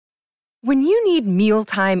When you need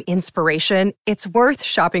mealtime inspiration, it's worth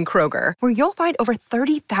shopping Kroger, where you'll find over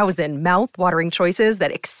 30,000 mouth-watering choices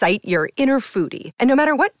that excite your inner foodie. And no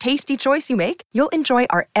matter what tasty choice you make, you'll enjoy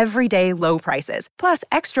our everyday low prices, plus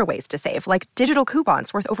extra ways to save, like digital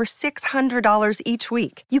coupons worth over $600 each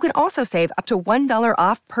week. You can also save up to $1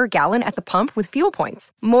 off per gallon at the pump with fuel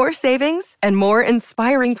points. More savings and more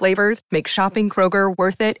inspiring flavors make shopping Kroger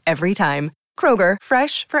worth it every time. Kroger,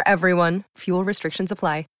 fresh for everyone. Fuel restrictions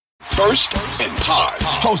apply. First and Pod,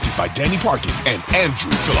 hosted by Danny Parkins and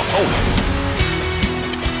Andrew Filippone.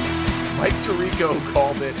 Mike Tirico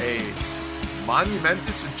called it a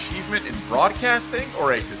monumentous achievement in broadcasting,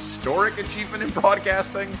 or a historic achievement in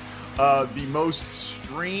broadcasting. The most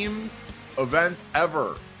streamed event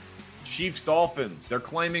ever. Chiefs-Dolphins. They're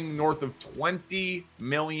claiming north of 20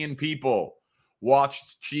 million people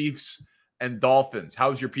watched Chiefs and Dolphins.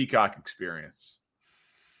 How's your Peacock experience?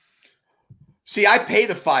 See, I pay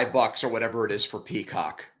the $5 or whatever it is for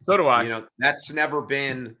Peacock. So do I. You know, that's never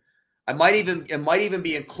been. It might even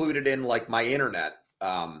be included in like my internet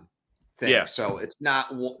thing. Yeah. So it's not.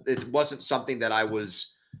 It wasn't something that I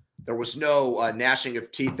was. There was no gnashing of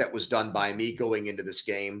teeth that was done by me going into this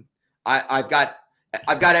game. I've got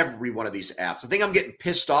every one of these apps. The thing I'm getting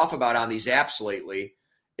pissed off about on these apps lately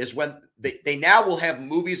is when they now will have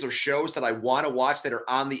movies or shows that I want to watch that are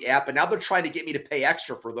on the app, and now they're trying to get me to pay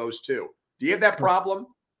extra for those too. Do you have that problem?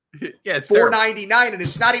 Yeah, it's $4.99, and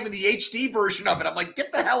it's not even the HD version of it. I'm like,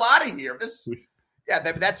 get the hell out of here!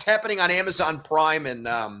 That's happening on Amazon Prime and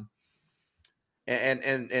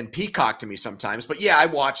Peacock to me sometimes. But yeah, I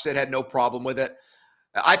watched it, had no problem with it.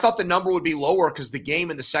 I thought the number would be lower because the game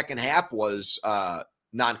in the second half was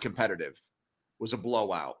non-competitive, was a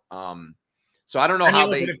blowout. So I don't know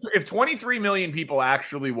if 23 million people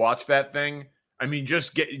actually watch that thing, I mean,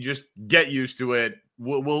 just get used to it.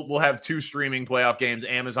 We'll have 2 streaming playoff games.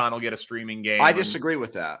 Amazon will get a streaming game. I disagree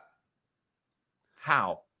with that.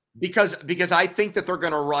 How? Because I think that they're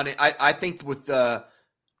going to run it. I think with the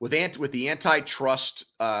antitrust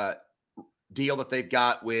deal that they've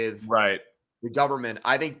got with the government,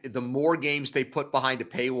 I think the more games they put behind a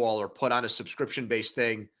paywall or put on a subscription-based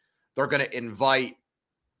thing, they're going to invite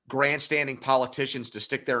grandstanding politicians to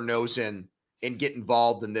stick their nose in and get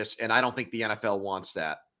involved in this. And I don't think the NFL wants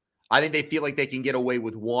that. I think they feel like they can get away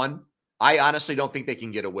with 1. I honestly don't think they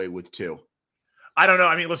can get away with 2. I don't know.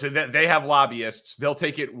 I mean, listen, they have lobbyists. They'll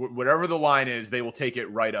take it, whatever the line is, they will take it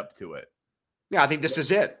right up to it. Yeah, I think this is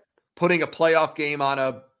it. Putting a playoff game on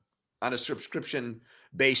a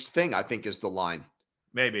subscription-based thing, I think, is the line.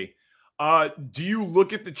 Maybe. Do you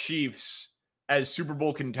look at the Chiefs as Super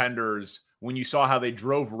Bowl contenders when you saw how they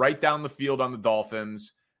drove right down the field on the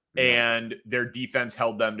Dolphins and their defense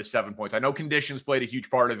held them to 7 points? I know conditions played a huge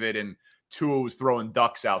part of it, and Tua was throwing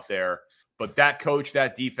ducks out there. But that coach,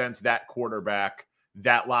 that defense, that quarterback,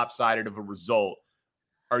 that lopsided of a result,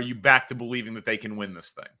 are you back to believing that they can win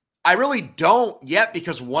this thing? I really don't yet,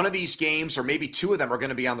 because one of these games, or maybe 2 of them, are going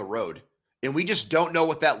to be on the road. And we just don't know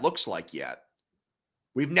what that looks like yet.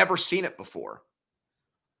 We've never seen it before.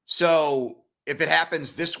 So if it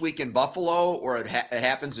happens this week in Buffalo, or it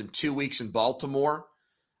happens in 2 weeks in Baltimore,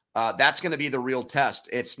 that's going to be the real test.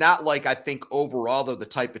 It's not like I think overall they're the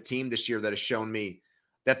type of team this year that has shown me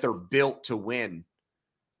that they're built to win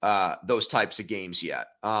those types of games yet.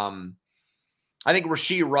 I think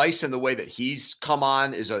Rashee Rice and the way that he's come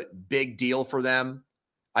on is a big deal for them.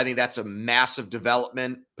 I think that's a massive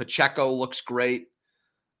development. Pacheco looks great.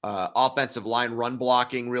 Offensive line run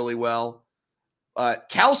blocking really well.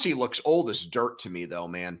 Kelsey looks old as dirt to me, though,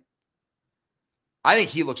 man. I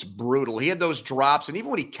think he looks brutal. He had those drops, and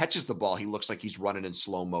even when he catches the ball, he looks like he's running in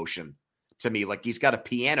slow motion to me, like he's got a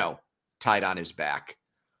piano tied on his back.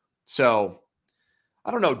 So,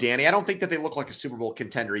 I don't know, Danny. I don't think that they look like a Super Bowl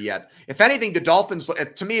contender yet. If anything, the Dolphins,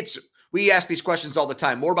 to me, we ask these questions all the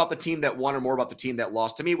time. More about the team that won or more about the team that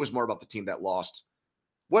lost? To me, it was more about the team that lost.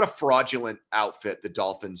 What a fraudulent outfit the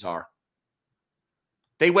Dolphins are.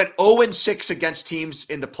 They went 0-6 against teams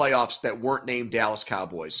in the playoffs that weren't named Dallas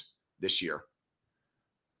Cowboys this year.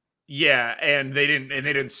 Yeah, and they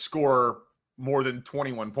didn't score more than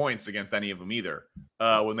 21 points against any of them either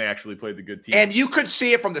when they actually played the good team. And you could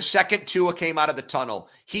see it from the second Tua came out of the tunnel.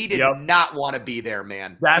 He did not want to be there,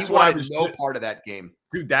 man. That's he what wanted no part of that game.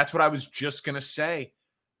 Dude, that's what I was just going to say.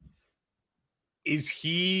 Is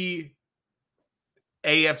he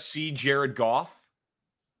AFC Jared Goff?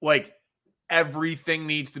 Like, everything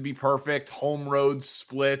needs to be perfect. Home road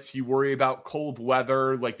splits. You worry about cold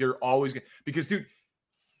weather. Like, they're always going to. Because, dude,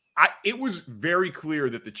 it was very clear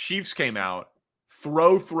that the Chiefs came out,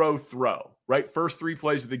 throw, right? First 3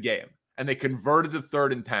 plays of the game. And they converted to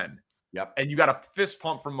 3rd and 10. Yep. And you got a fist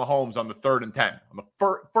pump from Mahomes on the 3rd and 10. On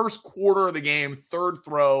the first quarter of the game, 3rd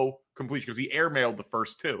throw completion, because he airmailed the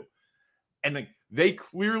first 2. And they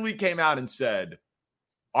clearly came out and said,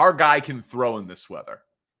 our guy can throw in this weather,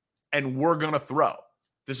 and we're going to throw.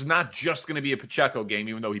 This is not just going to be a Pacheco game,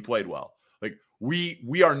 even though he played well. Like,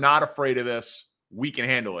 we are not afraid of this. We can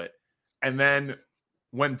handle it. And then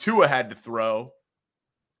when Tua had to throw,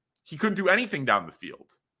 he couldn't do anything down the field.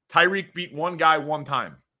 Tyreek beat one guy one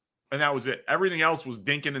time, and that was it. Everything else was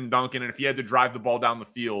dinking and dunking, and if he had to drive the ball down the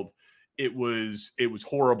field, it was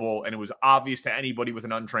horrible, and it was obvious to anybody with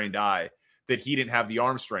an untrained eye that he didn't have the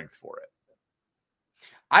arm strength for it.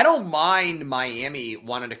 I don't mind Miami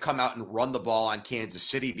wanting to come out and run the ball on Kansas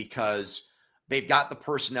City because they've got the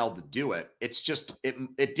personnel to do it. It's just,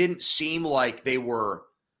 it didn't seem like they were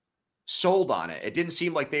sold on it. It didn't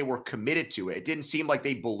seem like they were committed to it. It didn't seem like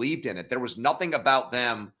they believed in it. There was nothing about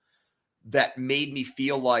them that made me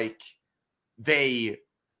feel like they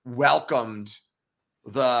welcomed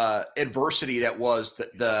the adversity that was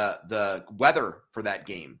the weather for that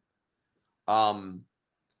game. And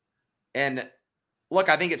look,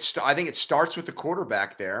 I think it starts with the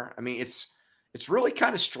quarterback there. I mean, it's really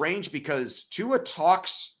kind of strange because Tua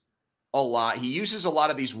talks a lot. He uses a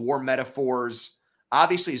lot of these war metaphors.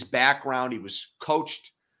 Obviously, his background, he was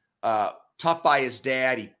coached tough by his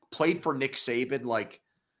dad. He played for Nick Saban. Like,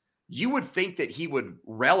 you would think that he would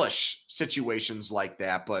relish situations like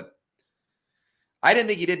that, but I didn't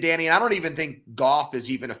think he did, Danny. And I don't even think Goff is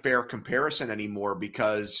even a fair comparison anymore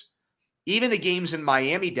because even the games in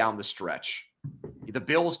Miami down the stretch, the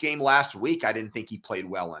Bills game last week, I didn't think he played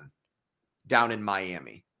well in down in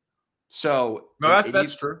Miami. So no,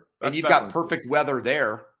 that's true. And you've got perfect weather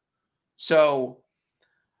there. So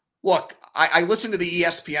look, I listened to the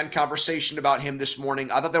ESPN conversation about him this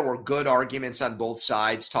morning. I thought there were good arguments on both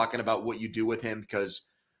sides talking about what you do with him because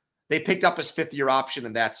they picked up his 5th-year option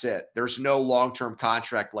and that's it. There's no long-term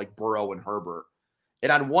contract like Burrow and Herbert.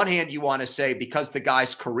 And on one hand, you want to say because the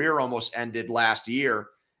guy's career almost ended last year,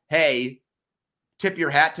 hey, tip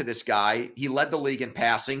your hat to this guy. He led the league in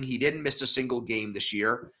passing. He didn't miss a single game this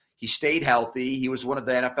year. He stayed healthy. He was one of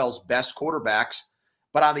the NFL's best quarterbacks.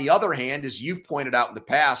 But on the other hand, as you've pointed out in the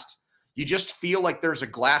past, you just feel like there's a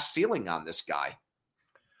glass ceiling on this guy.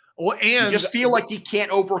 Well, and you just feel like he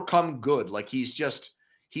can't overcome good. Like he's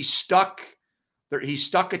stuck there. He's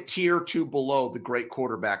stuck a tier 2 below the great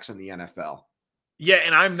quarterbacks in the NFL. Yeah,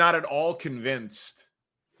 and I'm not at all convinced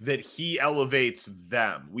that he elevates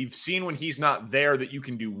them. We've seen when he's not there that you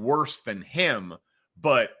can do worse than him,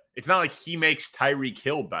 but it's not like he makes Tyreek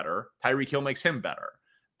Hill better. Tyreek Hill makes him better.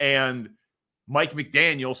 And Mike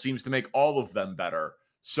McDaniel seems to make all of them better.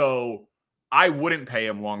 So I wouldn't pay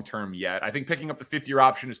him long-term yet. I think picking up the 5th-year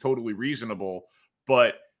option is totally reasonable,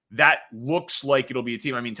 but that looks like it'll be a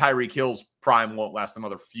team. I mean, Tyreek Hill's prime won't last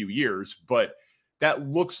another few years, but that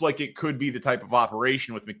looks like it could be the type of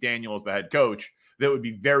operation with McDaniel as the head coach that would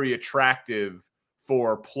be very attractive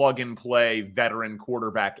for plug-and-play veteran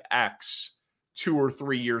quarterback X 2 or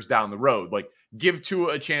 3 years down the road. Like, give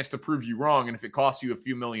Tua a chance to prove you wrong, and if it costs you a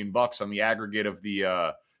few $1,000,000 on the aggregate of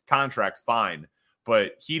the contract, fine.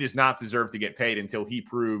 But he does not deserve to get paid until he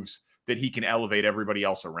proves that he can elevate everybody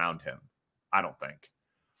else around him. I don't think.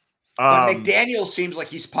 But McDaniel seems like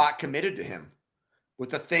he's pot committed to him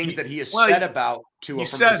with the things that he has said about Tua. He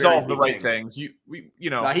says all of the right things. You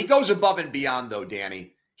know. Now, he goes above and beyond, though,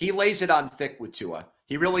 Danny. He lays it on thick with Tua.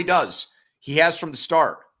 He really does. He has from the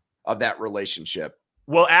start of that relationship.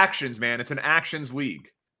 Well, actions, man. It's an actions league.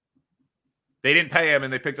 They didn't pay him,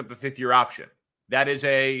 and they picked up the 5th-year option. That is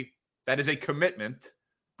a commitment,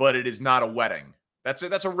 but it is not a wedding. That's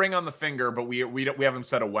a ring on the finger, but we haven't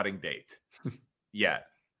set a wedding date yet.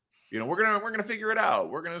 You know, we're gonna figure it out.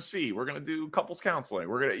 We're gonna see. We're gonna do couples counseling.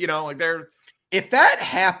 We're gonna, if that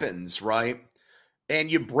happens, right, and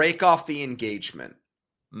you break off the engagement,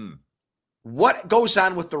 what goes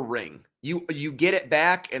on with the ring? You get it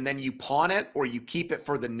back and then you pawn it, or you keep it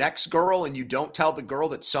for the next girl and you don't tell the girl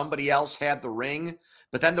that somebody else had the ring,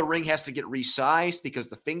 but then the ring has to get resized because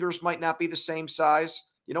the fingers might not be the same size.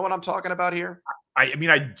 You know what I'm talking about here? I mean,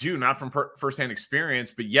 I do, not from firsthand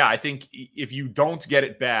experience, but yeah, I think if you don't get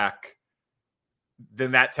it back,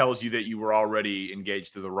 then that tells you that you were already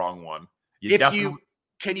engaged to the wrong one.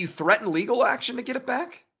 Can you threaten legal action to get it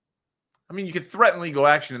back? I mean, you could threaten legal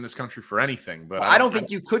action in this country for anything, but I don't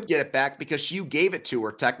think you could get it back because you gave it to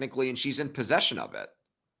her technically, and she's in possession of it.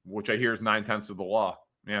 Which I hear is 9/10 of the law.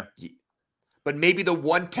 Yeah. But maybe the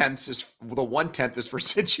 1/10 is for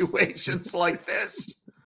situations like this.